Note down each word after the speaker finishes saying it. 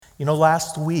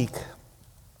Last week,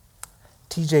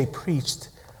 TJ preached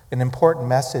an important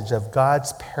message of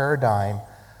God's paradigm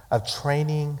of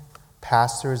training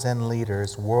pastors and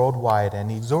leaders worldwide, and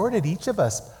he exhorted each of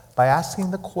us by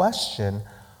asking the question,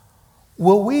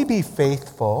 will we be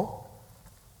faithful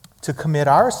to commit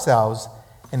ourselves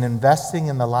in investing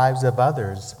in the lives of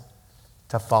others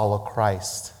to follow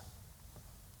Christ?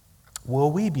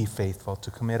 Will we be faithful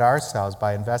to commit ourselves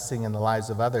by investing in the lives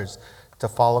of others to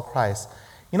follow Christ?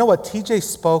 What TJ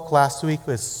spoke last week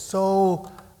was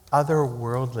so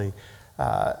otherworldly.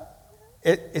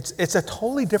 It's a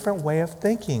totally different way of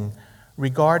thinking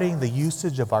regarding the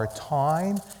usage of our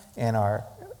time and our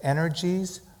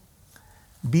energies.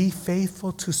 Be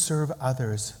faithful to serve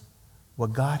others.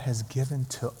 What God has given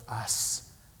to us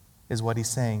is what he's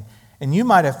saying. And you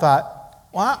might have thought,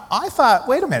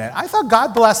 wait a minute, I thought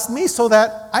God blessed me so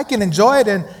that I can enjoy it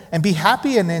and be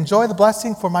happy and enjoy the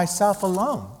blessing for myself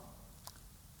alone.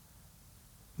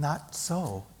 Not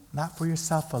so. Not for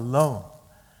yourself alone.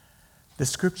 The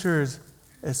scriptures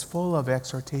is full of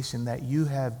exhortation that you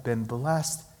have been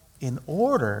blessed in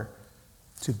order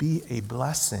to be a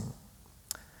blessing.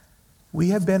 We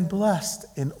have been blessed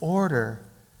in order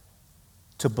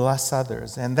to bless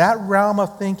others. And that realm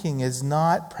of thinking is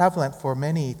not prevalent for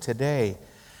many today.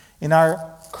 In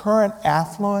our current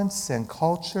affluence and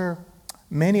culture,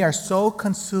 many are so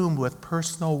consumed with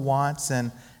personal wants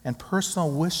and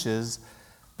personal wishes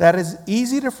that it's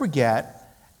easy to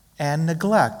forget and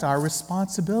neglect our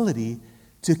responsibility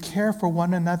to care for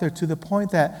one another, to the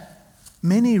point that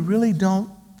many really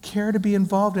don't care to be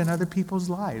involved in other people's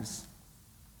lives,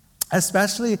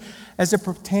 especially as it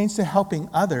pertains to helping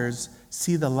others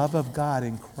see the love of God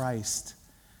in Christ,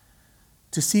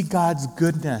 to see God's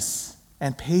goodness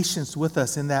and patience with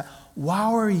us in that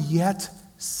while we're yet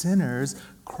sinners,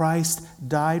 Christ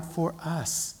died for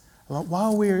us.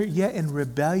 While we're yet in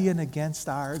rebellion against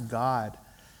our God.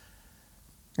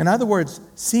 In other words,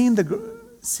 seeing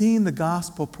the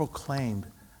gospel proclaimed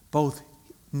both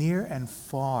near and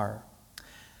far.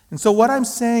 And so what I'm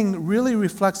saying really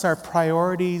reflects our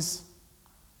priorities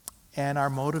and our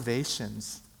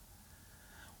motivations.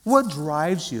 What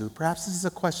drives you? Perhaps this is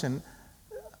a question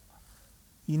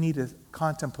you need to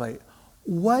contemplate.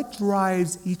 What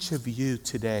drives each of you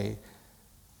today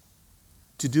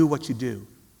to do what you do?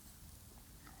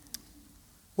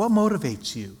 What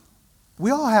motivates you? We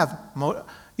all have,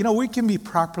 we can be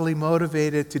properly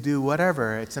motivated to do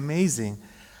whatever. It's amazing.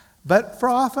 But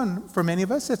for many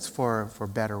of us, it's for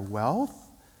better wealth,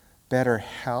 better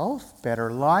health,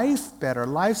 better life, better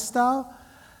lifestyle.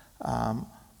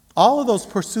 All of those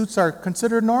pursuits are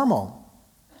considered normal.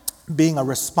 Being a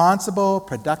responsible,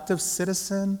 productive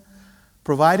citizen,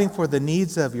 providing for the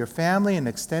needs of your family and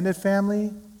extended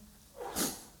family,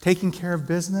 taking care of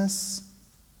business.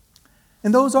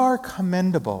 And those are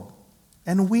commendable.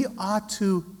 And we ought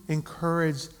to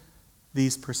encourage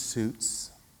these pursuits.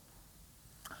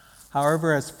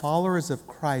 However, as followers of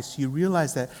Christ, you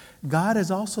realize that God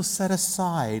has also set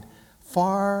aside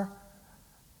far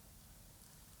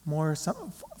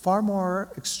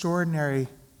more extraordinary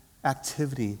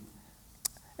activity.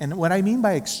 And what I mean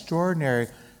by extraordinary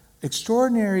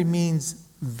means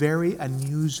very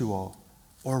unusual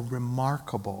or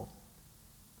remarkable.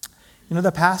 The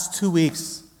past 2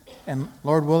 weeks, and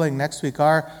Lord willing, next week,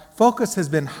 our focus has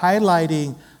been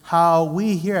highlighting how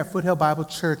we here at Foothill Bible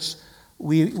Church,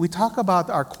 we talk about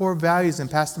our core values, and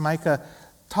Pastor Micah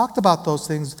talked about those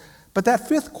things. But that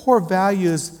fifth core value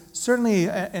is certainly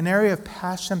an area of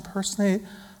passion personally,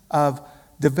 of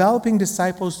developing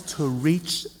disciples to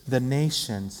reach the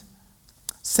nations.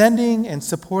 Sending and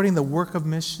supporting the work of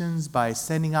missions by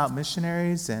sending out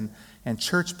missionaries and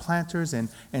church planters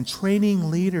and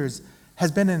training leaders has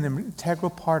been an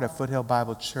integral part of Foothill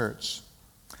Bible Church.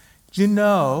 Do you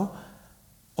know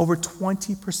over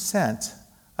 20%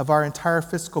 of our entire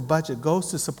fiscal budget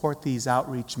goes to support these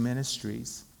outreach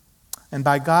ministries? And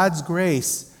by God's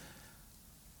grace,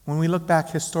 when we look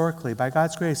back historically, by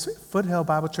God's grace, Foothill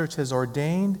Bible Church has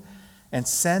ordained and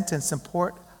sent and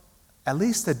support at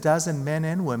least a dozen men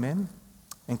and women,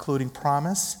 including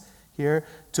Promise here,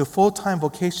 to full-time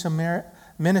vocational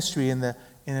ministry in the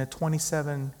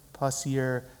 27-plus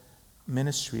year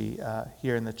ministry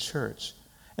here in the church.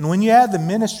 And when you add the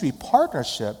ministry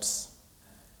partnerships,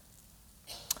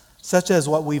 such as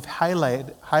what we've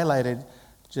highlighted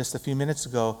just a few minutes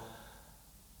ago,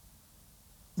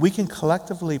 we can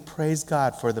collectively praise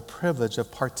God for the privilege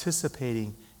of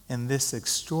participating in this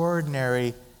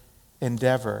extraordinary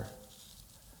endeavor.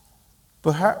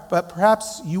 But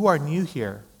perhaps you are new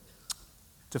here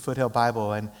to Foothill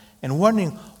Bible and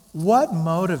wondering what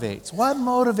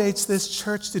motivates this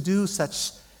church to do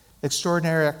such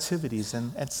extraordinary activities?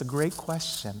 And it's a great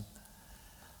question.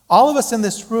 All of us in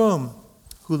this room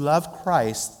who love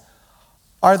Christ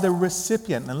are the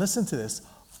recipient. And listen to this.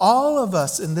 All of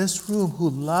us in this room who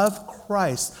love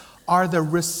Christ are the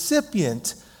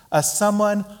recipient of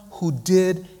someone who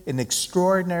did an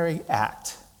extraordinary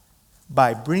act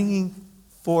by bringing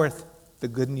forth the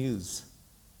good news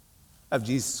of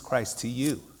Jesus Christ to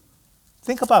you.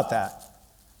 Think about that.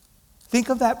 Think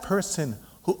of that person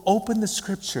who opened the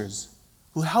scriptures,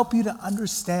 who helped you to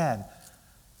understand,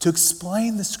 to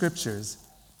explain the scriptures.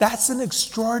 That's an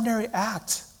extraordinary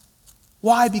act.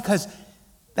 Why? Because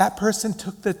that person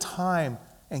took the time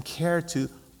and care to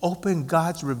open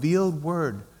God's revealed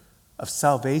word of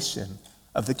salvation,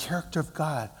 of the character of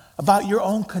God, about your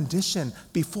own condition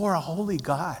before a holy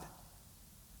God.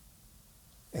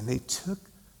 And they took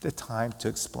the time to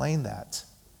explain that.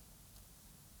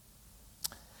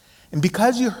 And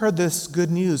because you heard this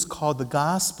good news called the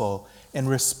gospel and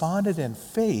responded in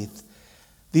faith,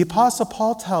 the Apostle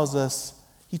Paul tells us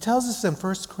in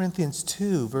 1 Corinthians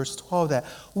 2, verse 12, that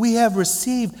we have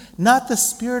received not the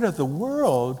spirit of the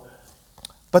world,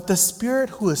 but the Spirit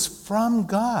who is from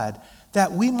God,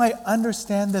 that we might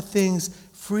understand the things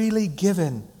freely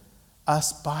given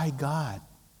us by God.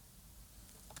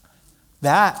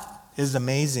 That is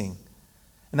amazing.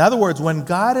 In other words, when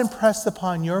God impressed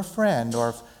upon your friend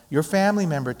or your family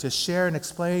member to share and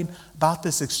explain about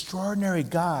this extraordinary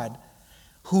God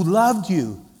who loved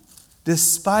you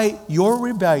despite your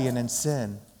rebellion and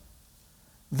sin,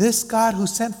 this God who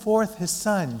sent forth his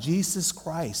Son, Jesus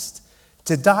Christ,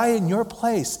 to die in your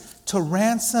place, to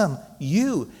ransom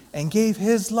you, and gave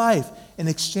his life in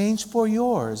exchange for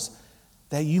yours,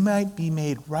 that you might be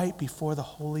made right before the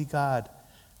holy God.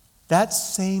 That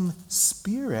same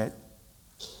Spirit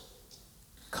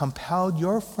compelled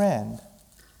your friend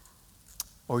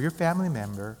or your family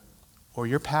member or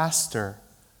your pastor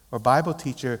or Bible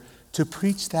teacher to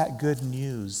preach that good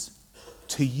news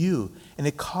to you. And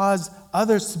it caused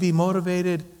others to be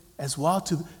motivated as well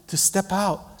to step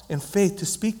out in faith, to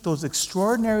speak those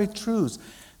extraordinary truths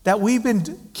that we've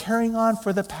been carrying on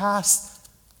for the past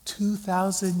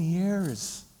 2,000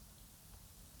 years.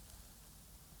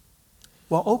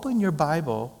 Well, open your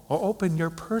Bible or open your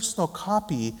personal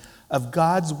copy of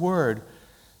God's Word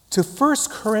to 1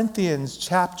 Corinthians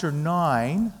chapter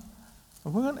 9.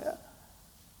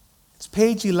 It's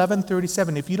page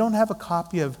 1137. If you don't have a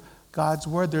copy of God's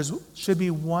Word, there should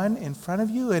be one in front of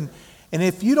you. And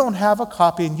if you don't have a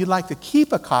copy and you'd like to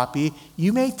keep a copy,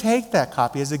 you may take that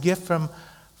copy as a gift from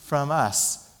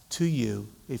us to you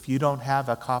if you don't have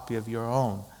a copy of your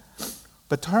own.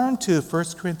 But turn to 1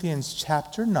 Corinthians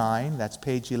chapter 9, that's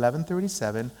page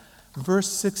 1137, verse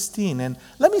 16. And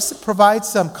let me provide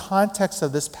some context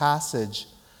of this passage.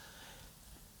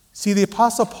 See, the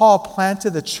Apostle Paul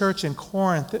planted the church in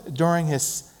Corinth during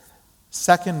his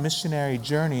second missionary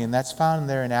journey, and that's found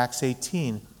there in Acts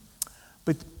 18.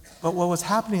 But what was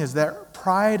happening is that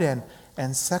pride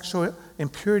and sexual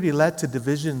impurity led to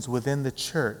divisions within the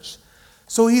church.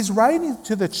 So he's writing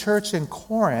to the church in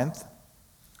Corinth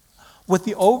with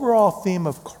the overall theme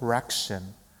of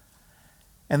correction.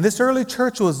 And this early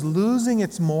church was losing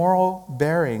its moral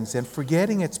bearings and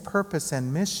forgetting its purpose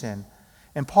and mission.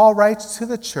 And Paul writes to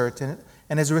the church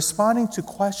and is responding to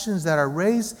questions that are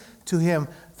raised to him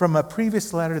from a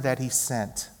previous letter that he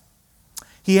sent.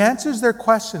 He answers their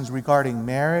questions regarding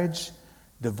marriage,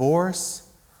 divorce,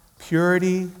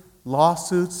 purity,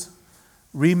 lawsuits,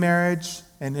 remarriage,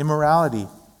 and immorality.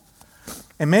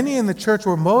 And many in the church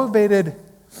were motivated,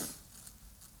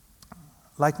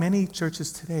 like many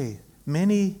churches today,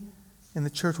 many in the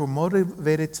church were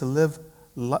motivated to live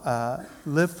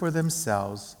for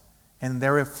themselves, and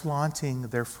they were flaunting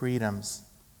their freedoms.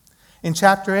 In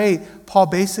chapter 8, Paul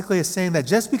basically is saying that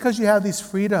just because you have these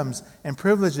freedoms and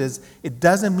privileges, it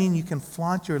doesn't mean you can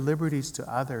flaunt your liberties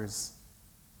to others.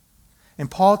 And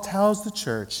Paul tells the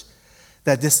church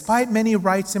that despite many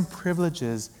rights and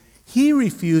privileges, he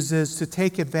refuses to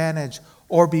take advantage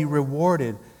or be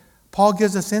rewarded. Paul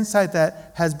gives us insight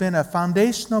that has been a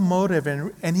foundational motive,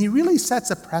 and he really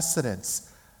sets a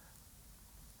precedence.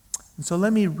 And so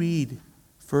let me read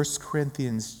 1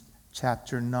 Corinthians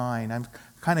chapter 9. I'm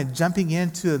kind of jumping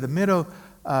into the middle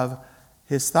of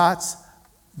his thoughts,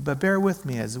 but bear with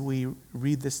me as we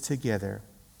read this together.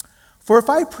 For if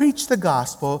I preach the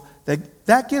gospel,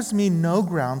 that gives me no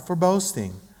ground for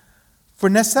boasting. For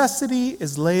necessity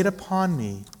is laid upon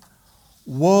me.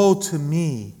 Woe to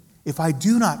me if I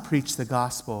do not preach the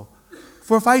gospel.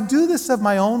 For if I do this of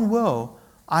my own will,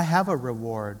 I have a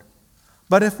reward.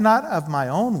 But if not of my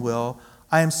own will,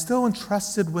 I am still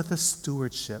entrusted with a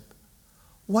stewardship.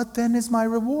 What then is my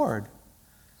reward?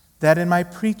 that in my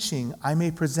preaching I may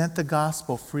present the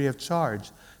gospel free of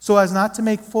charge, so as not to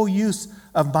make full use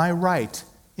of my right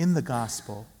in the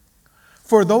gospel.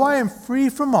 For though I am free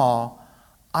from all,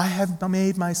 I have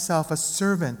made myself a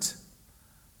servant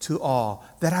to all,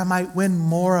 that I might win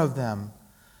more of them.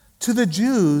 To the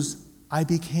Jews I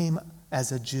became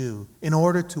as a Jew, in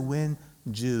order to win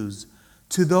Jews.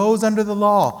 To those under the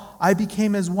law I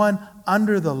became as one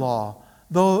under the law,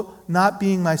 though not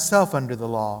being myself under the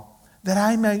law, that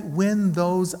I might win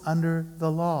those under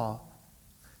the law.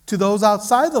 To those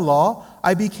outside the law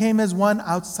I became as one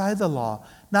outside the law,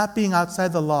 not being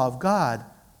outside the law of God,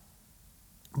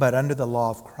 but under the law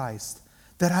of Christ,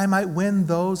 that I might win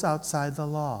those outside the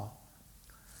law.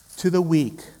 To the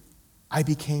weak I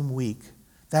became weak,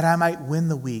 that I might win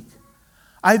the weak.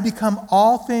 I have become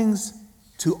all things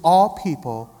to all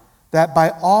people, that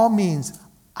by all means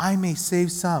I might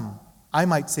save some.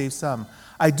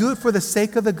 I do it for the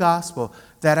sake of the gospel,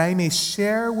 that I may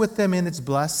share with them in its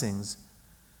blessings.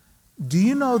 Do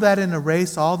you know that in a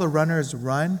race all the runners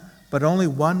run, but only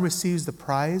one receives the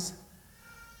prize?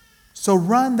 So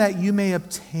run that you may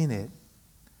obtain it.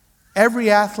 Every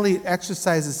athlete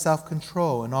exercises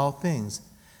self-control in all things.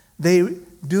 They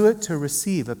do it to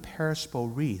receive a perishable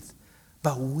wreath,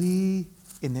 but we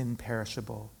an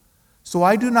imperishable. So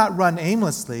I do not run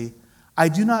aimlessly. I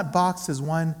do not box as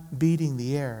one beating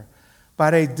the air,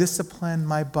 but I discipline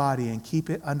my body and keep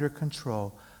it under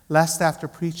control, lest after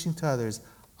preaching to others,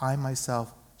 I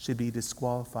myself should be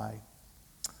disqualified.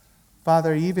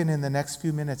 Father, even in the next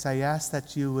few minutes, I ask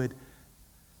that you would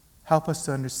help us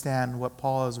to understand what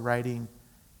Paul is writing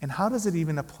and how does it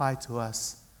even apply to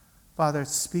us. Father,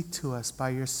 speak to us by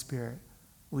your Spirit.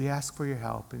 We ask for your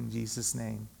help in Jesus'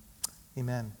 name.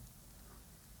 Amen.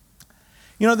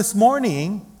 This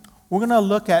morning, we're going to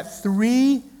look at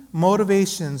 3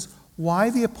 motivations why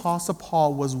the Apostle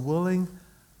Paul was willing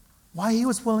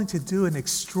to do an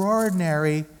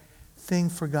extraordinary thing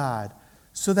for God,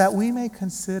 so that we may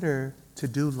consider to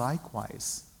do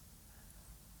likewise.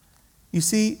 You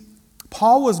see,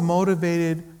 Paul was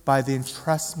motivated by the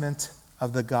entrustment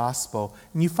of the gospel.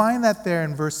 And you find that there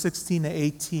in verse 16 to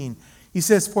 18. He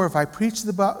says, "For if I preach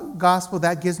the gospel,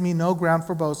 that gives me no ground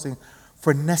for boasting,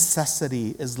 for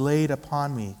necessity is laid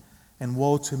upon me, and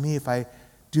woe to me if I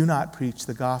do not preach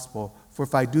the gospel. For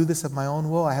if I do this of my own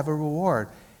will, I have a reward.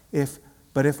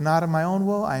 But if not of my own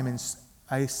will,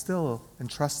 I still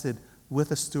entrusted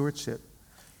with a stewardship."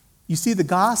 You see, the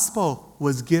gospel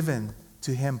was given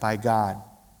to him by God.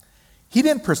 He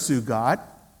didn't pursue God.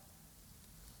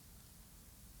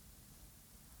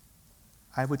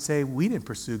 I would say we didn't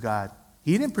pursue God.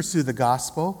 He didn't pursue the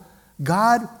gospel.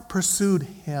 God pursued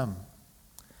him.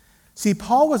 See,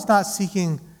 Paul was not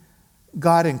seeking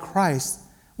God in Christ.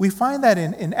 We find that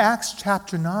in Acts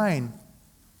chapter 9,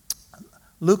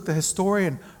 Luke, the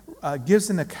historian, gives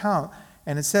an account,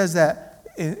 and it says that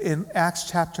in Acts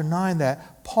chapter 9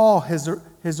 that Paul,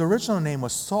 his original name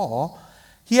was Saul,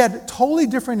 he had totally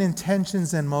different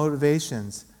intentions and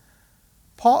motivations.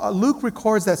 Luke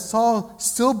records that Saul,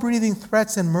 still breathing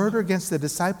threats and murder against the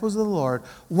disciples of the Lord,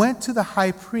 went to the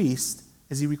high priest,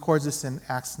 as he records this in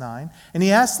Acts 9, and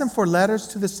he asked him for letters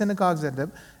to the synagogues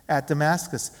at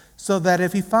Damascus, so that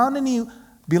if he found any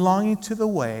belonging to the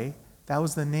way, that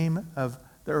was the name of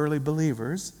the early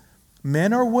believers,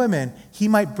 men or women, he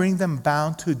might bring them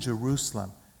bound to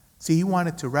Jerusalem. See, he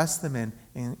wanted to arrest them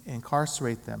and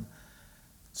incarcerate them.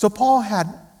 So Paul had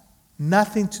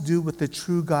nothing to do with the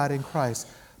true God in Christ,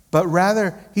 but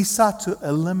rather he sought to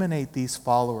eliminate these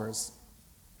followers.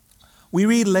 We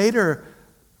read later,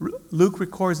 Luke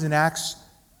records in Acts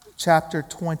chapter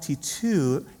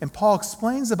 22, and Paul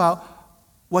explains about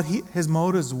what his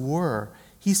motives were.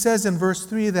 He says in verse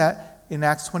 3 that in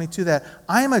Acts 22 that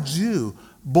I am a Jew,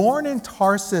 born in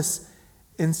Tarsus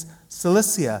in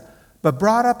Cilicia, but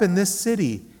brought up in this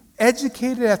city,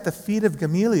 educated at the feet of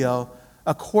Gamaliel,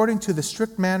 according to the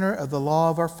strict manner of the law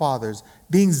of our fathers,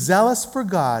 being zealous for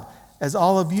God, as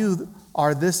all of you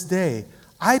are this day.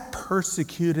 I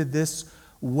persecuted this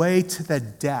way to the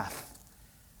death,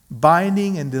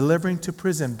 binding and delivering to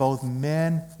prison both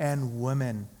men and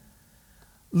women.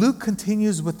 Luke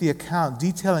continues with the account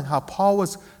detailing how Paul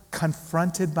was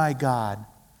confronted by God,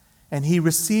 and he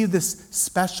received this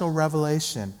special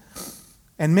revelation.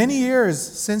 And many years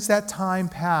since that time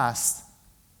passed,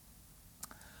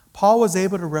 Paul was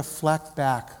able to reflect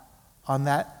back on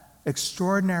that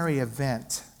extraordinary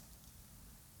event.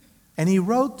 And he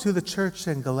wrote to the church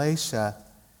in Galatia,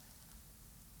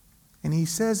 and he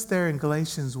says there in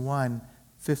Galatians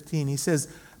 1:15, he says,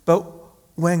 "But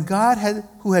when God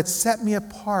who had set me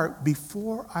apart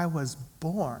before I was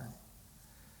born,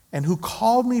 and who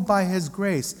called me by his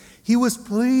grace, he was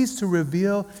pleased to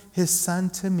reveal his Son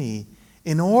to me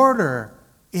in order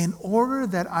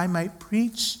that I might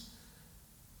preach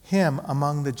him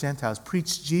among the Gentiles,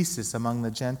 preach Jesus among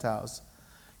the Gentiles.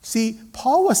 See,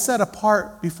 Paul was set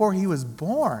apart before he was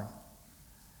born.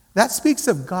 That speaks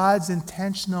of God's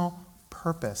intentional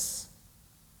purpose.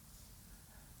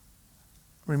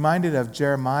 Reminded of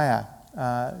Jeremiah.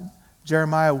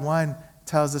 Jeremiah 1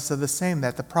 tells us of the same,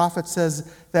 that the prophet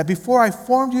says that before I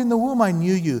formed you in the womb, I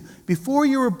knew you. Before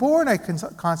you were born, I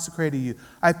consecrated you.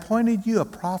 I appointed you a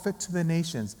prophet to the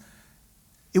nations.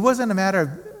 It wasn't a matter of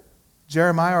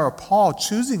Jeremiah or Paul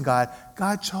choosing God.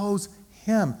 God chose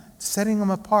him, setting him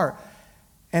apart.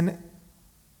 And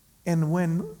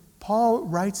when Paul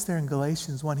writes there in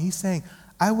Galatians 1, he's saying,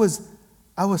 I was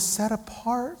set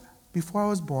apart before I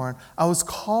was born. I was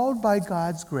called by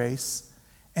God's grace.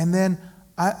 And then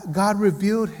God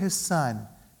revealed his son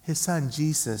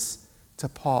Jesus to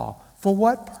Paul. For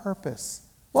what purpose?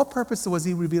 What purpose was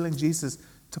he revealing Jesus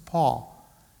to Paul?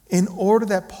 In order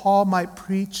that Paul might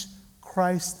preach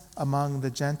Christ among the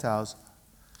Gentiles.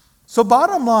 So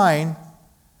bottom line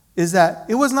is that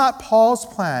it was not Paul's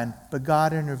plan, but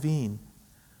God intervened.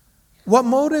 What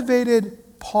motivated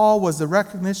Paul was the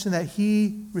recognition that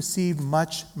he received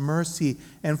much mercy.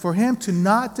 And for him to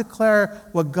not declare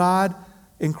what God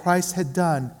in Christ had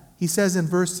done, he says in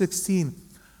verse 16,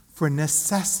 for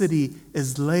necessity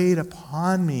is laid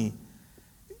upon me.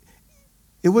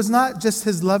 It was not just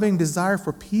his loving desire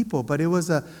for people, but it was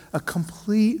a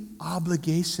complete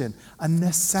obligation, a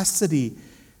necessity.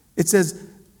 It says,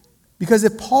 because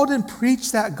if Paul didn't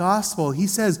preach that gospel, he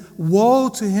says, woe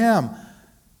to him,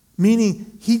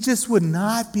 meaning he just would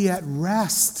not be at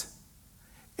rest.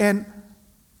 And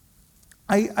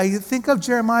I think of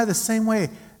Jeremiah the same way.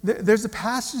 There's a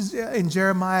passage in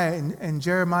Jeremiah, in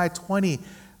Jeremiah 20,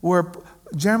 where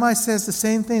Jeremiah says the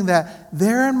same thing, that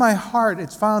there in my heart,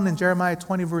 it's found in Jeremiah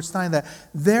 20 verse 9, that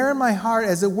there in my heart,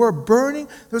 as it were,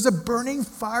 there's a burning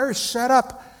fire shut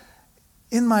up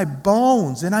in my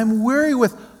bones, and I'm weary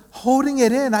with holding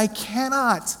it in. I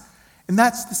cannot. And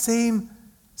that's the same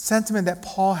sentiment that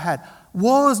Paul had.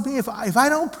 Woe is me if I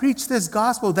don't preach this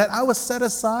gospel that I was set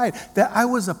aside, that I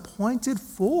was appointed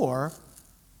for.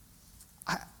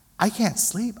 I can't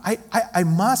sleep. I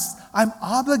must. I'm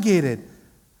obligated.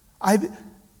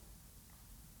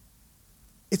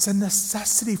 It's a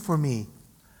necessity for me.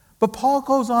 But Paul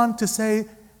goes on to say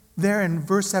there in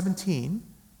verse 17,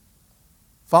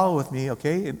 follow with me,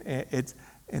 okay? It's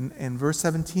in verse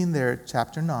 17 there,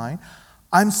 chapter 9,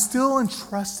 I'm still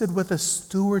entrusted with a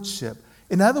stewardship.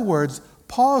 In other words,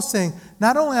 Paul is saying,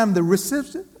 not only am the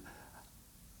recipient,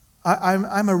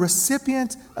 I'm a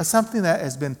recipient of something that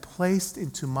has been placed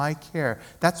into my care.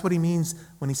 That's what he means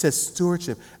when he says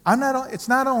stewardship. It's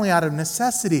not only out of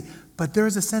necessity, but there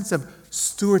is a sense of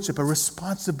stewardship, a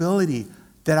responsibility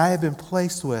that I have been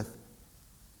placed with.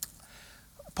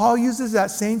 Paul uses that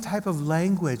same type of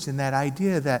language and that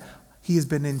idea that he has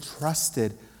been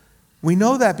entrusted. We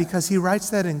know that because he writes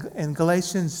that in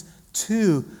Galatians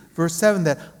 2, verse 7,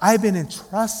 that I've been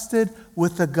entrusted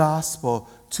with the gospel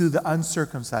to the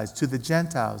uncircumcised, to the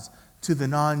Gentiles, to the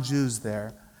non-Jews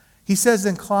there. He says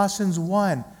in Colossians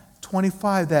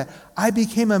 1:25 that I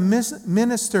became a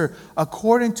minister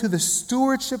according to the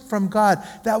stewardship from God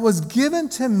that was given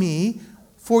to me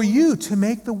for you to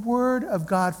make the word of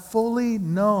God fully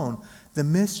known, the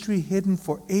mystery hidden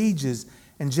for ages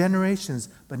and generations,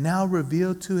 but now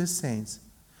revealed to his saints.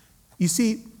 You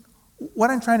see, what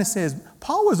I'm trying to say is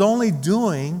Paul was only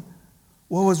doing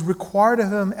what was required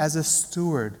of him as a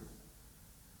steward.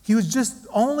 He was just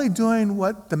only doing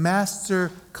what the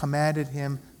master commanded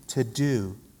him to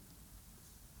do.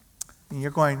 And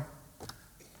you're going,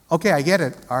 okay, I get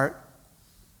it, Art.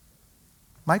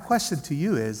 My question to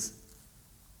you is,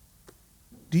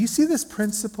 do you see this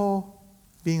principle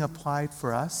being applied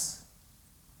for us?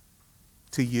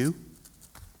 To you?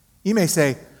 You may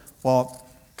say, well,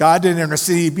 God didn't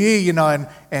intercede me,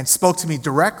 and spoke to me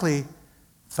directly.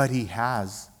 But he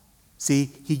has. See,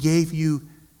 he gave you,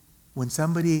 when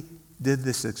somebody did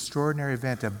this extraordinary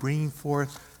event of bringing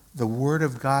forth the word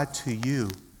of God to you,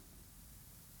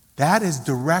 that is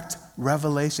direct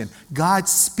revelation. God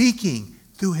speaking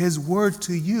through his word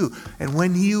to you. And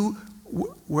when you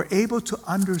were able to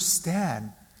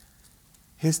understand,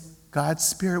 God's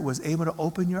Spirit was able to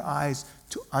open your eyes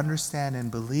to understand and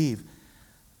believe.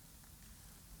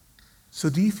 So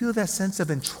do you feel that sense of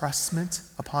entrustment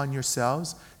upon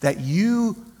yourselves? That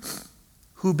you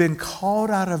who've been called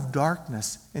out of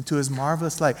darkness into his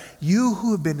marvelous light, you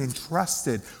who have been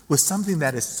entrusted with something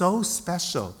that is so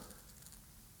special,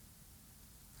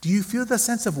 Do you feel the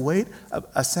sense of weight,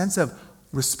 a sense of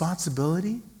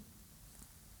responsibility?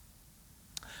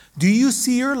 Do you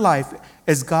see your life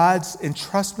as God's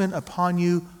entrustment upon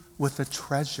you with a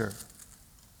treasure?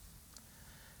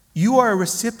 You are a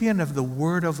recipient of the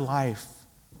word of life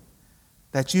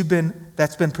that's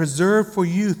been preserved for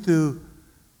you through,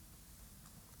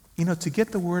 to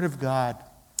get the word of God.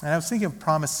 And I was thinking of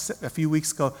Promise a few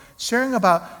weeks ago, sharing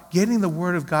about getting the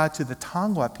word of God to the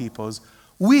Tongva peoples.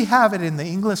 We have it in the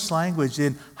English language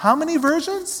in how many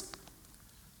versions?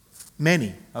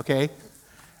 Many, okay?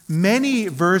 Many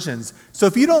versions. So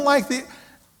if you don't like the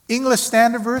English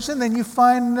Standard Version, then you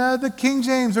find the King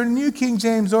James or New King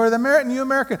James or the New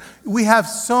American. We have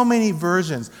so many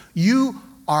versions. You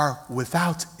are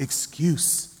without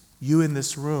excuse, you in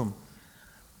this room.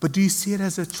 But do you see it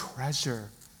as a treasure?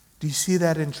 Do you see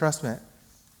that entrustment?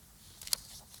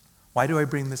 Why do I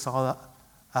bring this all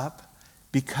up?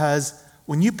 Because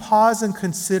when you pause and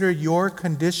consider your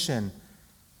condition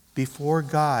before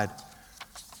God,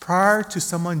 prior to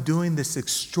someone doing this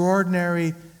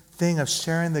extraordinary thing of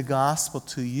sharing the gospel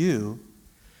to you,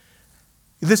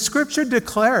 the scripture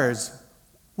declares,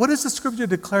 what does the scripture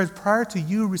declare prior to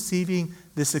you receiving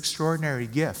this extraordinary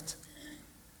gift?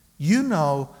 You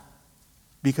know,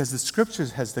 because the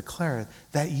scriptures has declared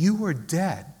that you were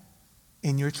dead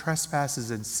in your trespasses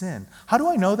and sin. How do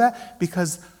I know that?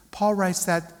 Because Paul writes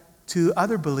that to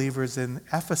other believers in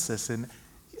Ephesus in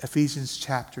Ephesians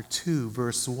chapter 2,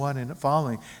 verse 1 and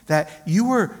following, that you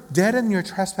were dead in your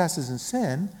trespasses and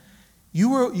sin,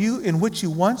 you in which you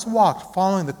once walked,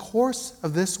 following the course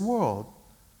of this world,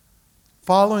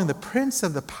 following the prince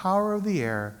of the power of the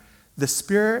air, the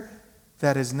spirit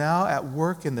that is now at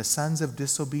work in the sons of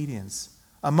disobedience,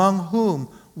 among whom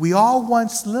we all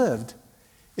once lived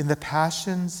in the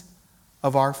passions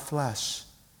of our flesh,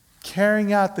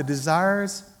 carrying out the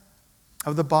desires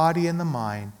of the body and the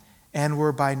mind, and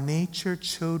were by nature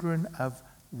children of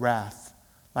wrath,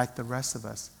 like the rest of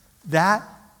us. That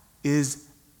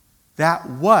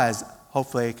was,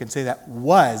 hopefully I can say that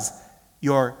was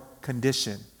your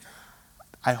condition.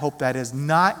 I hope that is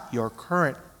not your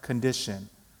current condition.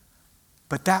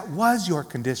 But that was your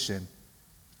condition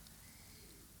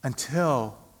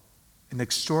until an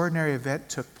extraordinary event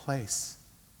took place.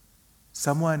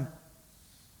 Someone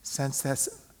sensed that's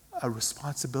a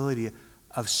responsibility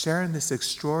of sharing this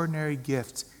extraordinary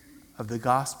gift of the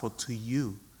gospel to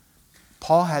you.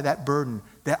 Paul had that burden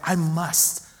that I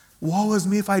must. Woe is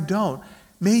me if I don't.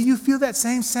 May you feel that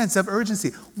same sense of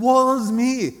urgency. Woe is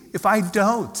me if I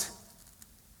don't.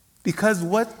 Because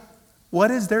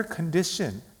what is their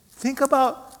condition? Think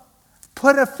about,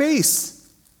 put a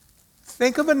face.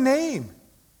 Think of a name.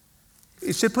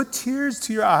 It should put tears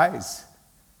to your eyes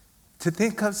to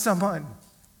think of someone.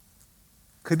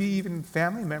 Could be even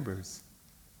family members,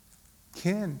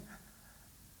 kin,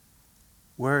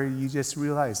 where you just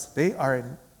realize they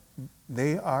are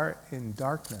in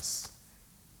darkness.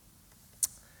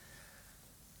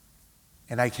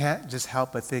 And I can't just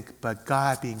help but think, but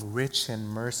God being rich in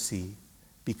mercy,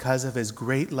 because of his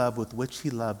great love with which he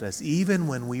loved us, even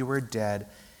when we were dead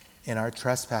in our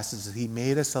trespasses, he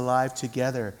made us alive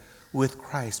together with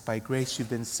Christ. By grace you've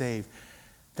been saved.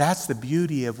 That's the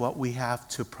beauty of what we have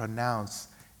to pronounce.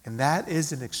 And that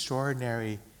is an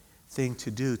extraordinary thing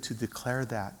to do, to declare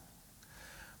that.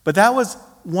 But that was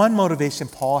one motivation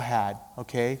Paul had,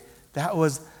 okay? That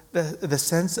was the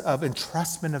sense of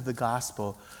entrustment of the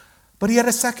gospel. But he had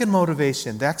a second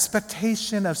motivation, the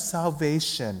expectation of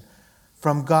salvation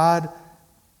from God,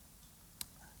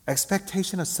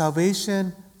 expectation of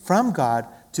salvation from God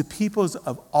to peoples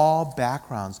of all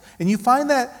backgrounds. And you find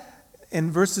that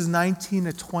in verses 19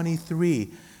 to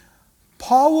 23.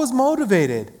 Paul was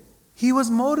motivated. He was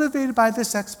motivated by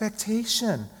this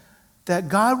expectation that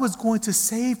God was going to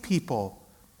save people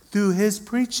through his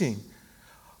preaching.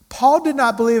 Paul did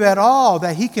not believe at all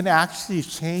that he can actually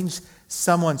change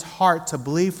someone's heart to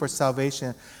believe for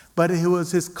salvation, but it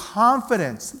was his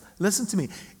confidence. Listen to me.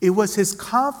 It was his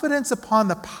confidence upon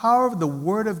the power of the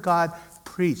word of God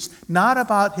preached, not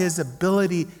about his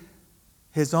ability,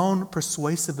 his own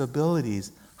persuasive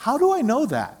abilities. How do I know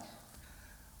that?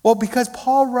 Well, because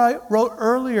Paul wrote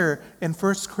earlier in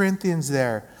 1 Corinthians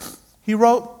there. He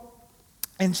wrote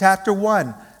in chapter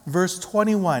 1, verse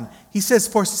 21. He says,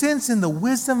 "For since in the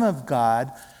wisdom of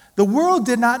God, the world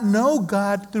did not know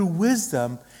God through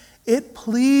wisdom, it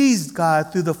pleased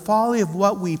God through the folly of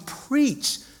what we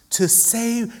preach to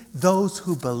save those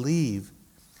who believe."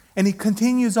 And he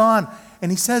continues on,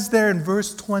 and he says there in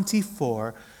verse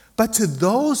 24, "But to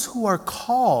those who are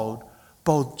called,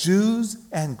 both Jews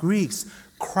and Greeks,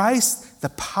 Christ, the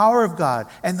power of God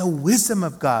and the wisdom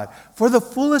of God. For the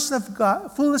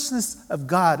foolishness of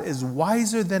God is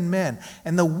wiser than men,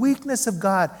 and the weakness of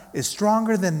God is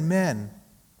stronger than men.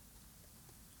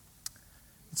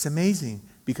 It's amazing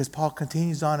because Paul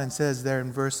continues on and says there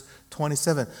in verse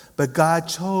 27, but God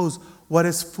chose what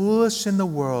is foolish in the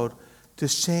world to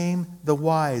shame the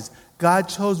wise. God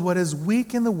chose what is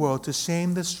weak in the world to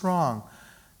shame the strong.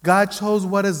 God chose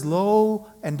what is low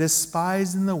and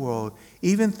despised in the world,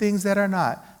 even things that are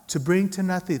not, to bring to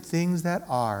nothing things that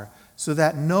are, so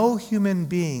that no human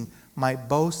being might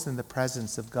boast in the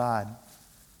presence of God.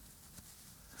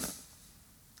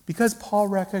 Because Paul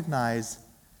recognized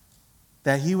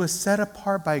that he was set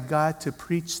apart by God to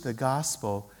preach the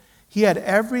gospel, he had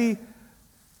every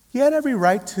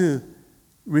right to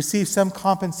receive some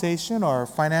compensation or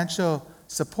financial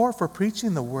support for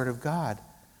preaching the word of God.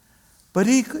 But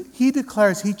he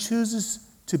declares he chooses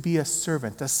to be a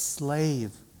servant, a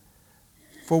slave,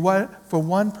 for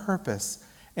one purpose.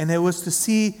 And it was to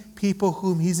see people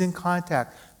whom he's in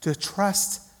contact, to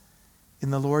trust in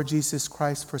the Lord Jesus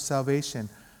Christ for salvation.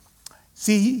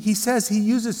 See, he says he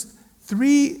uses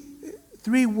three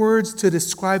words to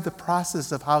describe the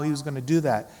process of how he was going to do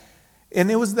that. And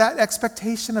it was that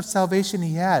expectation of salvation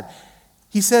he had.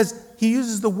 He says, he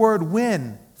uses the word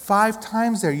win 5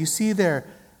 times there. You see there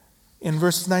in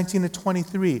verses 19 to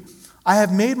 23. I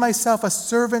have made myself a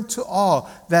servant to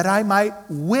all, that I might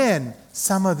win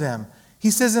some of them. He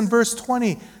says in verse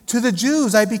 20, to the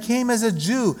Jews I became as a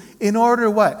Jew in order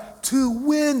what? To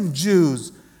win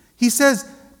Jews. He says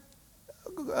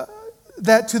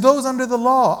that to those under the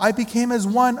law I became as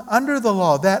one under the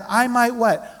law, that I might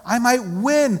what? I might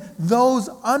win those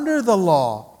under the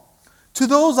law. To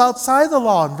those outside the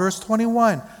law, in verse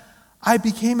 21, I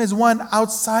became as one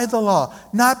outside the law,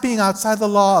 not being outside the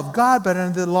law of God, but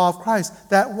under the law of Christ.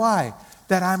 That why?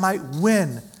 That I might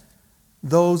win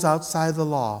those outside the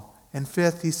law. And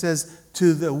fifth, he says,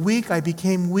 to the weak I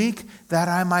became weak, that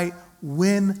I might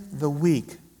win the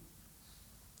weak.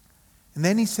 And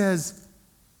then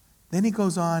he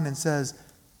goes on and says,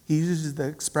 he uses the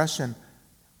expression,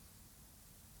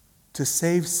 to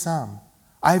save some.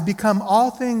 I have become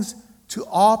all things to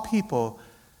all people,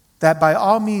 that by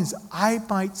all means I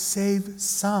might save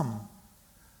some.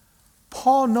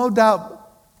 Paul no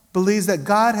doubt believes that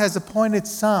God has appointed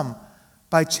some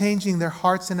by changing their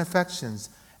hearts and affections.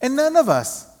 And none of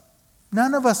us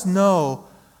know,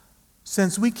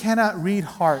 since we cannot read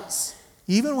hearts.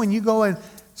 Even when you go and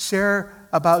share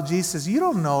about Jesus, you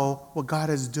don't know what God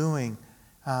is doing.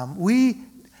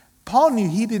 Paul knew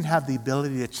he didn't have the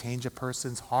ability to change a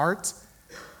person's heart.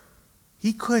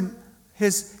 He couldn't. He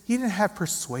didn't have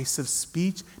persuasive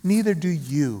speech. Neither do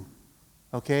you.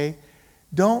 Okay?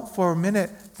 Don't for a minute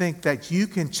think that you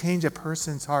can change a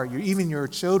person's heart, even your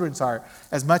children's heart,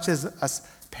 as much as us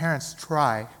parents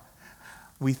try.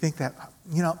 We think that,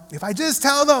 if I just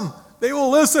tell them, they will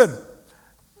listen.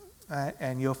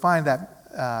 And you'll find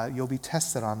that you'll be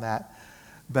tested on that.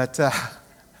 But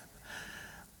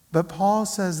Paul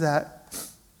says that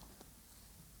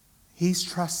he's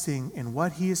trusting in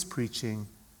what he is preaching,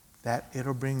 that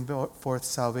it'll bring forth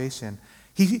salvation.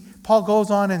 Paul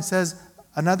goes on and says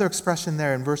another expression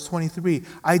there in verse 23.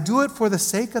 I do it for the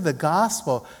sake of the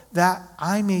gospel, that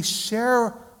I may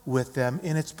share with them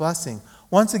in its blessing.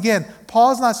 Once again,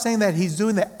 Paul's not saying that he's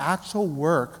doing the actual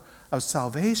work of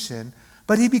salvation,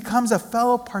 but he becomes a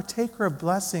fellow partaker of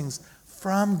blessings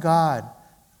from God.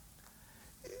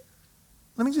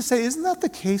 Let me just say, isn't that the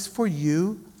case for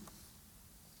you?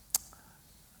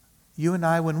 You and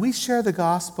I, when we share the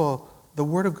gospel, the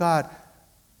word of God,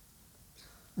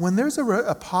 when there's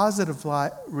a positive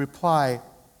reply,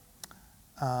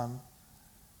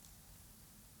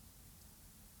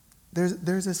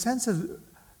 there's a sense of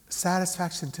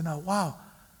satisfaction to know, wow,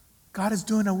 God is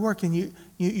doing a work, and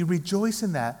you rejoice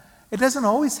in that. It doesn't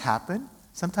always happen.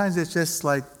 Sometimes it's just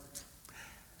like,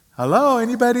 hello,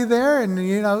 anybody there?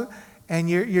 And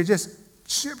you're just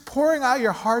pouring out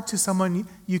your heart to someone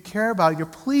you care about. You're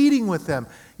pleading with them.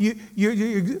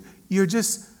 You're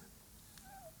just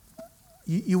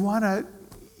you want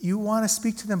to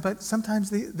speak to them, but sometimes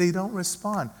they don't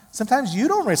respond. Sometimes you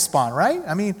don't respond, right?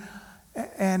 I mean,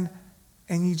 and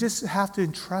you just have to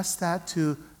entrust that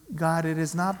to God. It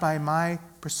is not by my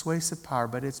persuasive power,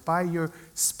 but it's by your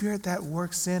Spirit that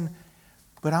works in.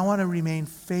 But I want to remain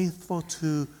faithful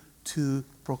to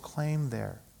proclaim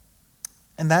there.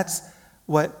 And that's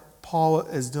what Paul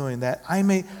is doing, that I'm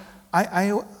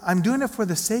doing it for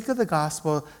the sake of the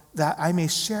gospel, that I may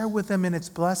share with them in its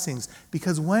blessings.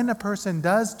 Because when a person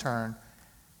does turn,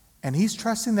 and he's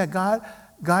trusting that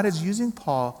God is using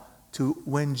Paul to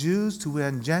win Jews, to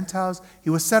win Gentiles. He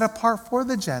was set apart for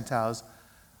the Gentiles.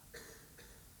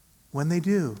 When they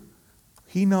do,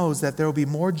 he knows that there will be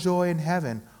more joy in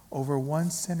heaven over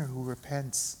one sinner who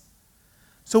repents.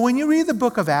 So when you read the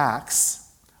book of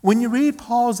Acts, when you read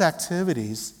Paul's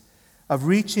activities of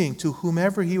reaching to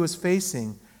whomever he was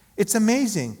facing, it's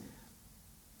amazing.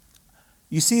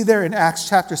 You see there in Acts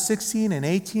chapter 16 and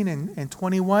 18 and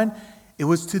 21, it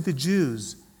was to the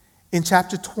Jews. In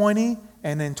chapter 20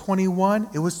 and in 21,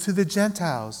 it was to the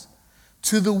Gentiles.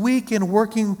 To the weak and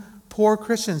working poor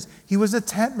Christians. He was a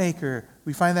tent maker.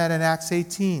 We find that in Acts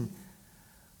 18.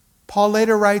 Paul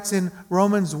later writes in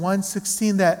Romans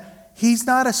 1:16 that he's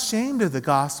not ashamed of the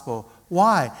gospel.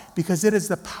 Why? Because it is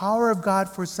the power of God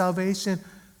for salvation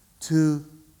to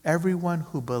everyone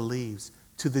who believes.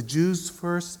 To the Jews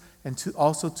first, and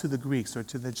also to the Greeks or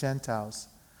to the Gentiles.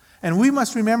 And we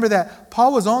must remember that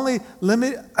Paul was only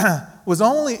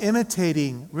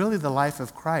imitating really the life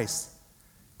of Christ,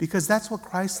 because that's what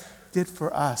Christ did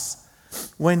for us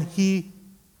when he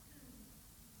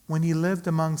lived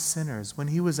among sinners, when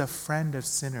he was a friend of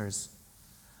sinners.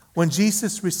 When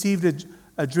Jesus received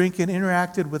a drink and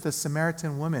interacted with a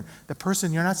Samaritan woman, the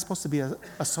person you're not supposed to be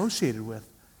associated with.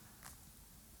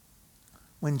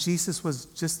 When Jesus was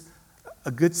just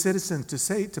a good citizen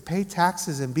to pay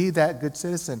taxes and be that good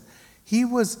citizen,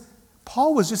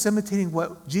 Paul was just imitating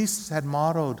what Jesus had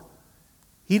modeled.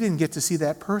 He didn't get to see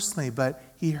that personally, but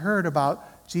he heard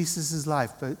about Jesus'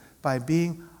 life, but by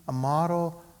being a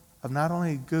model of not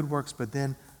only good works, but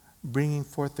then bringing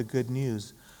forth the good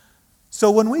news.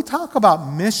 So when we talk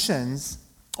about missions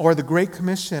or the Great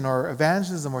Commission or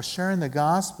evangelism or sharing the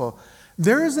gospel,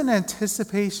 there is an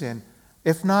anticipation,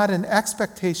 if not an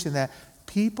expectation, that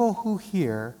people who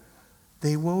hear,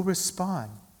 they will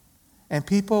respond. And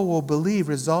people will believe,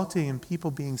 resulting in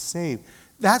people being saved.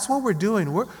 That's what we're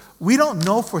doing. We don't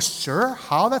know for sure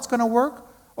how that's going to work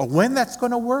or when that's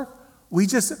going to work. We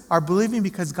just are believing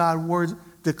because God's word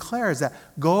declares that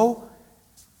go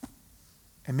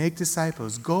and make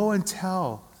disciples. Go and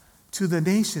tell to the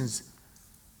nations.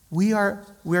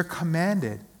 We're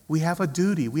commanded. We have a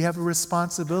duty. We have a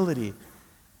responsibility.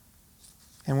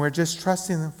 And we're just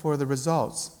trusting them for the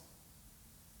results.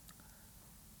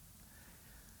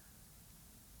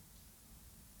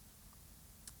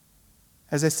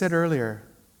 As I said earlier,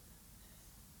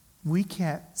 we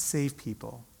can't save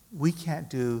people. We can't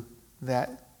do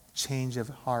that change of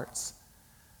hearts.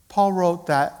 Paul wrote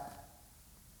that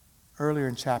earlier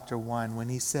in chapter 1 when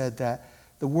he said that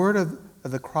the word of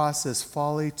the cross is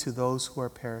folly to those who are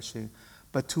perishing,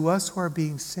 but to us who are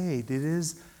being saved, it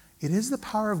is the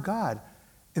power of God.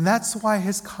 And that's why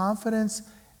his confidence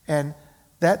and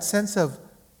that sense of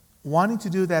wanting to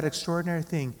do that extraordinary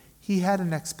thing, he had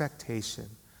an expectation.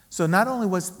 So not only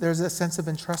was there a sense of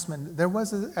entrustment, there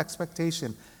was an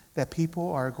expectation that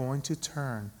people are going to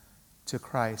turn to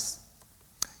Christ.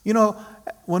 You know,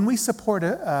 when we support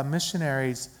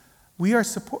missionaries, we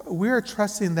are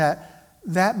trusting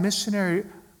that missionary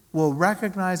will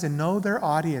recognize and know their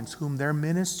audience whom they're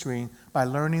ministering by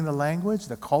learning the language,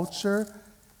 the culture,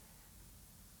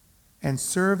 and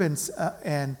serve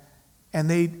and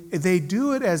they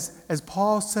do it as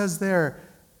Paul says there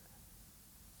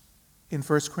in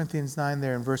 1 Corinthians 9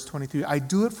 there in verse 23. I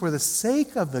do it for the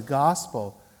sake of the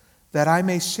gospel, that I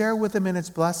may share with them in its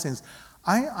blessings.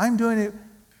 I'm doing it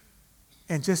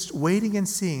and just waiting and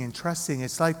seeing and trusting.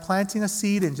 It's like planting a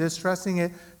seed and just trusting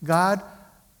it. God,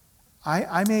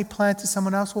 I may plant it,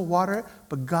 someone else will water it,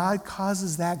 but God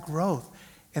causes that growth.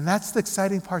 And that's the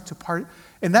exciting part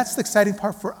and that's the exciting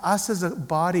part for us as a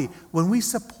body. When we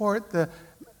support the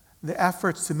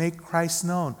efforts to make Christ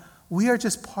known, we are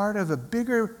just part of a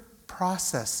bigger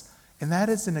process, and that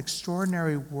is an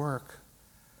extraordinary work.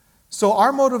 So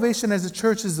our motivation as a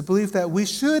church is the belief that we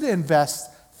should invest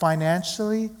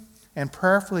financially and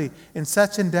prayerfully in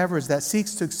such endeavors that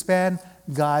seeks to expand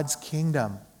God's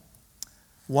kingdom.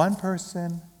 One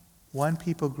person, one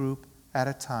people group at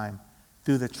a time.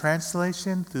 Through the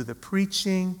translation, through the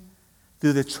preaching,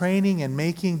 through the training and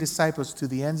making disciples to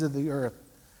the ends of the earth.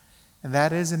 And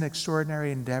that is an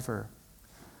extraordinary endeavor.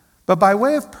 But by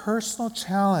way of personal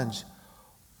challenge,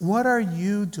 what are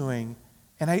you doing?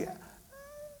 And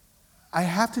I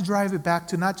have to drive it back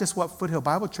to not just what Foothill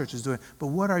Bible Church is doing, but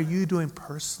what are you doing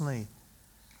personally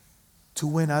to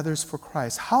win others for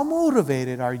Christ? How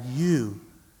motivated are you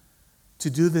to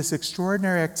do this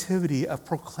extraordinary activity of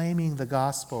proclaiming the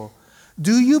gospel?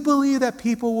 Do you believe that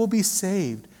people will be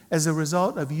saved as a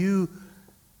result of you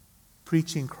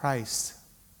preaching Christ?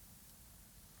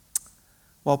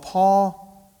 Well, Paul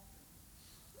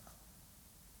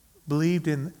believed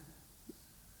in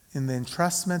in the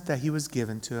entrustment that he was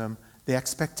given to him, the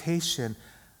expectation,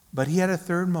 but he had a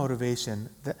third motivation,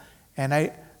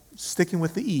 sticking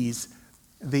with the E's,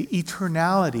 the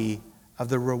eternality of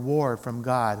the reward from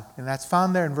God. And that's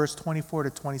found there in verse 24 to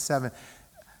 27.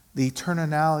 The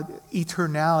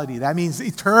eternality, that means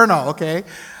eternal, okay?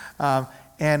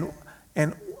 And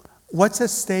what's at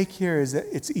stake here is that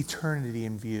it's eternity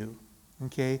in view,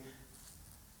 okay?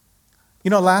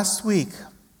 Last week,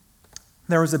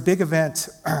 there was a big event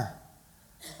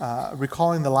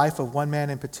recalling the life of one man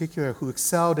in particular who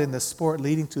excelled in the sport,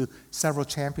 leading to several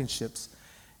championships.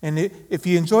 And if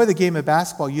you enjoy the game of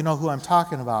basketball, you know who I'm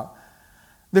talking about.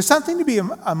 There's something to be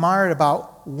admired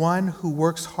about one who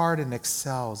works hard and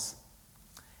excels.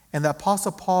 And the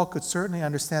Apostle Paul could certainly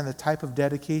understand the type of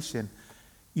dedication.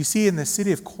 You see, in the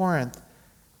city of Corinth,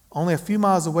 only a few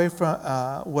miles away from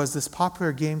was this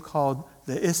popular game called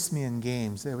the Isthmian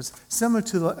Games. It was similar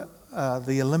to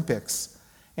the Olympics.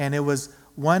 And it was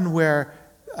one where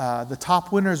the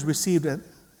top winners received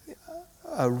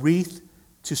a wreath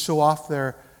to show off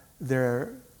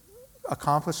their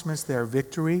accomplishments, their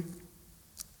victory.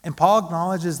 And Paul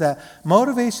acknowledges that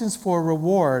motivations for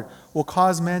reward will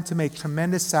cause men to make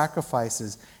tremendous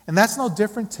sacrifices. And that's no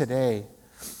different today.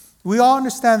 We all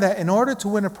understand that in order to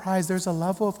win a prize, there's a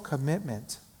level of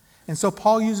commitment. And so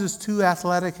Paul uses two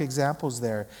athletic examples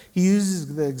there. He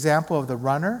uses the example of the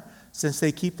runner, since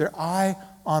they keep their eye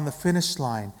on the finish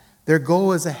line. Their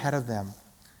goal is ahead of them.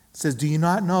 It says, do you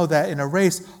not know that in a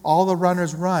race all the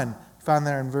runners run? Found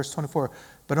there in verse 24.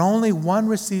 But only one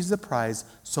receives the prize,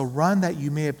 so run that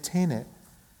you may obtain it.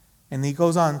 And he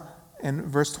goes on in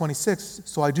verse 26,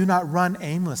 so I do not run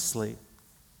aimlessly.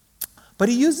 But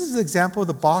he uses the example of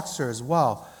the boxer as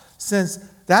well, since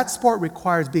that sport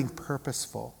requires being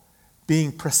purposeful,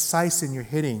 being precise in your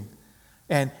hitting,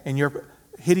 and you're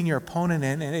hitting your opponent,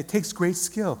 and it takes great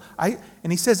skill. And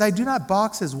he says, I do not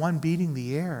box as one beating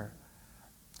the air.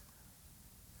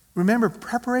 Remember,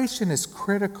 preparation is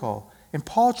critical. And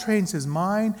Paul trains his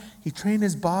mind, he trained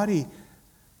his body.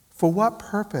 For what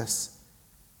purpose?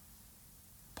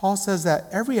 Paul says that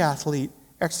every athlete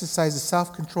exercises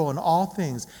self-control in all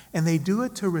things, and they do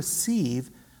it to receive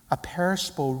a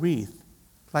perishable wreath,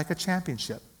 like a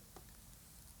championship.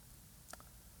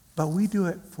 But we do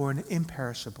it for an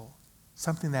imperishable,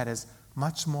 something that is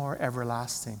much more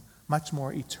everlasting, much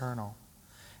more eternal.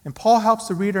 And Paul helps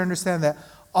the reader understand that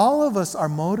all of us are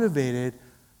motivated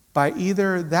by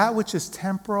either that which is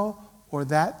temporal or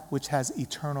that which has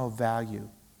eternal value.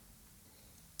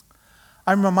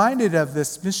 I'm reminded of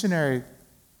this missionary,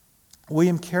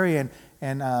 William Carey,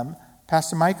 and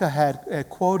Pastor Micah had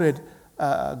quoted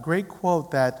a great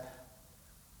quote that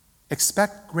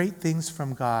expect great things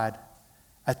from God,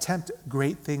 attempt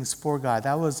great things for God.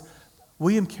 That was,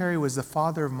 William Carey was the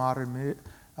father of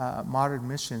modern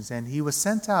missions, and he was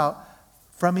sent out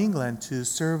from England to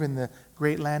serve in the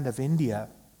great land of India.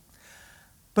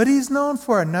 But he's known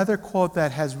for another quote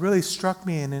that has really struck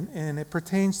me, and it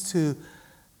pertains to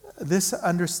this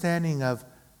understanding of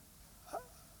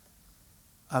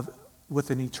with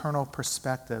an eternal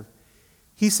perspective.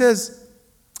 He says,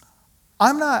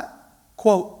 I'm not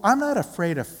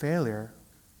afraid of failure.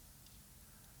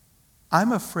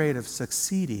 I'm afraid of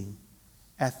succeeding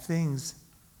at things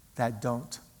that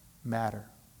don't matter.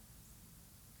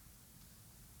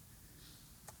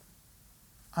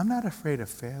 I'm not afraid of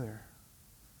failure.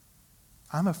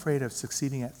 I'm afraid of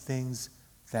succeeding at things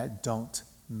that don't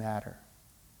matter.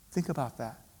 Think about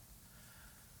that.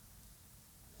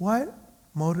 What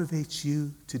motivates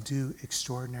you to do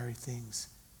extraordinary things?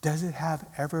 Does it have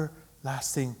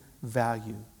everlasting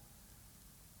value?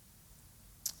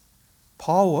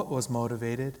 Paul was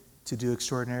motivated to do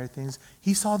extraordinary things.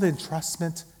 He saw the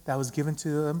entrustment that was given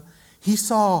to him. He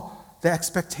saw the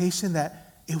expectation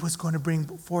that it was going to bring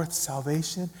forth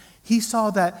salvation. He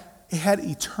saw that it had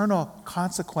eternal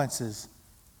consequences.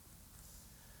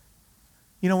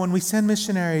 You know, when we send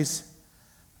missionaries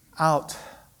out,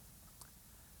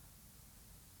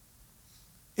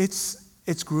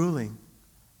 it's grueling.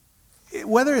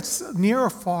 Whether it's near or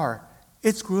far,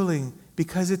 it's grueling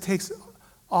because it takes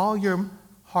all your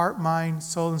heart, mind,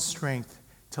 soul, and strength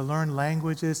to learn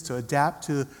languages, to adapt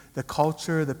to the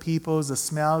culture, the peoples, the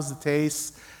smells, the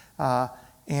tastes,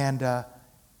 and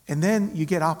then you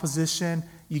get opposition,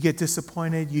 you get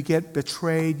disappointed, you get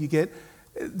betrayed,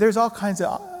 there's all kinds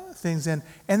of things. And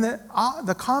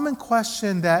the common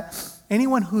question that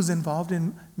anyone who's involved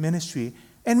in ministry,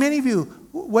 and many of you,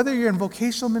 whether you're in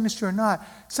vocational ministry or not,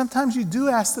 sometimes you do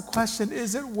ask the question,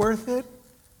 is it worth it?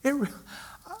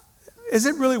 Is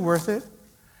it really worth it?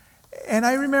 And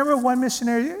I remember one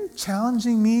missionary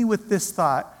challenging me with this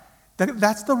thought.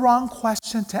 That's the wrong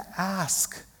question to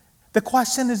ask. The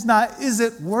question is not, is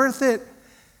it worth it?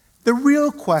 The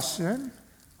real question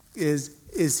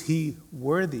is he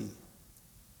worthy?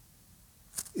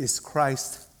 Is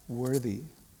Christ worthy?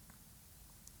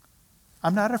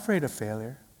 I'm not afraid of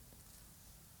failure.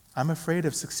 I'm afraid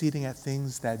of succeeding at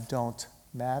things that don't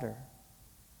matter.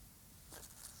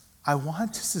 I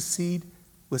want to succeed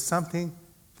with something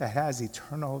that has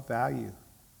eternal value.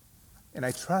 And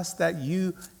I trust that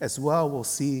you as well will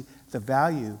see the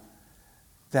value,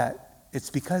 that it's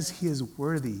because he is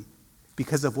worthy,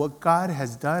 because of what God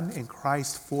has done in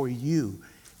Christ for you.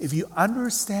 If you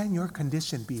understand your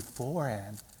condition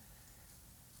beforehand,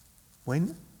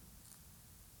 when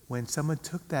someone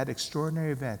took that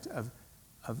extraordinary event of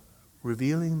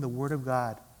revealing the Word of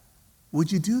God,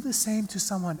 would you do the same to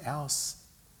someone else?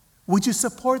 Would you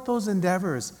support those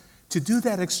endeavors to do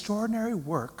that extraordinary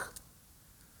work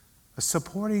of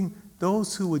supporting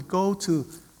those who would go to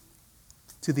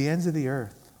the ends of the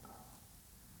earth?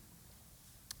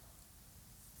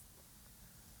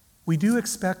 We do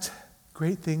expect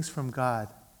great things from God.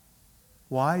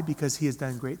 Why? Because he has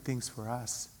done great things for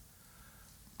us.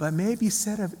 But may it be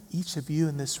said of each of you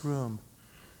in this room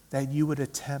that you would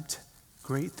attempt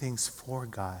great things for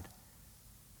God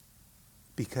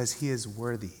because he is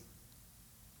worthy.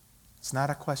 It's not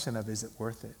a question of, is it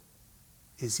worth it?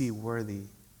 Is he worthy?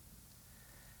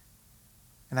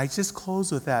 And I just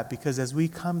close with that because as we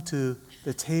come to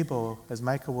the table, as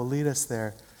Micah will lead us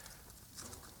there,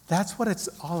 that's what it's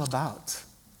all about.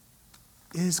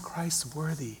 Is Christ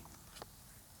worthy?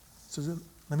 So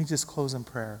let me just close in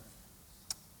prayer.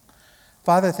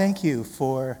 Father, thank you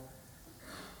for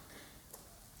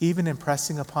even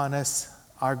impressing upon us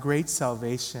our great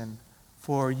salvation,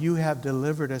 for you have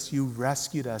delivered us, you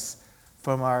rescued us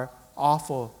from our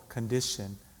awful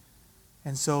condition.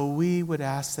 And so we would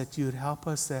ask that you would help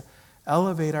us to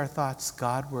elevate our thoughts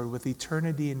Godward with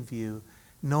eternity in view,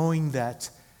 knowing that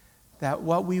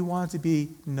what we want to be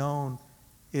known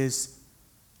is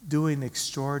doing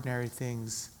extraordinary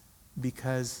things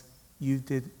because you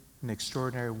did an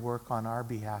extraordinary work on our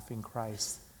behalf in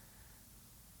Christ.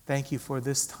 Thank you for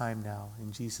this time now.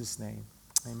 In Jesus' name,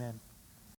 amen.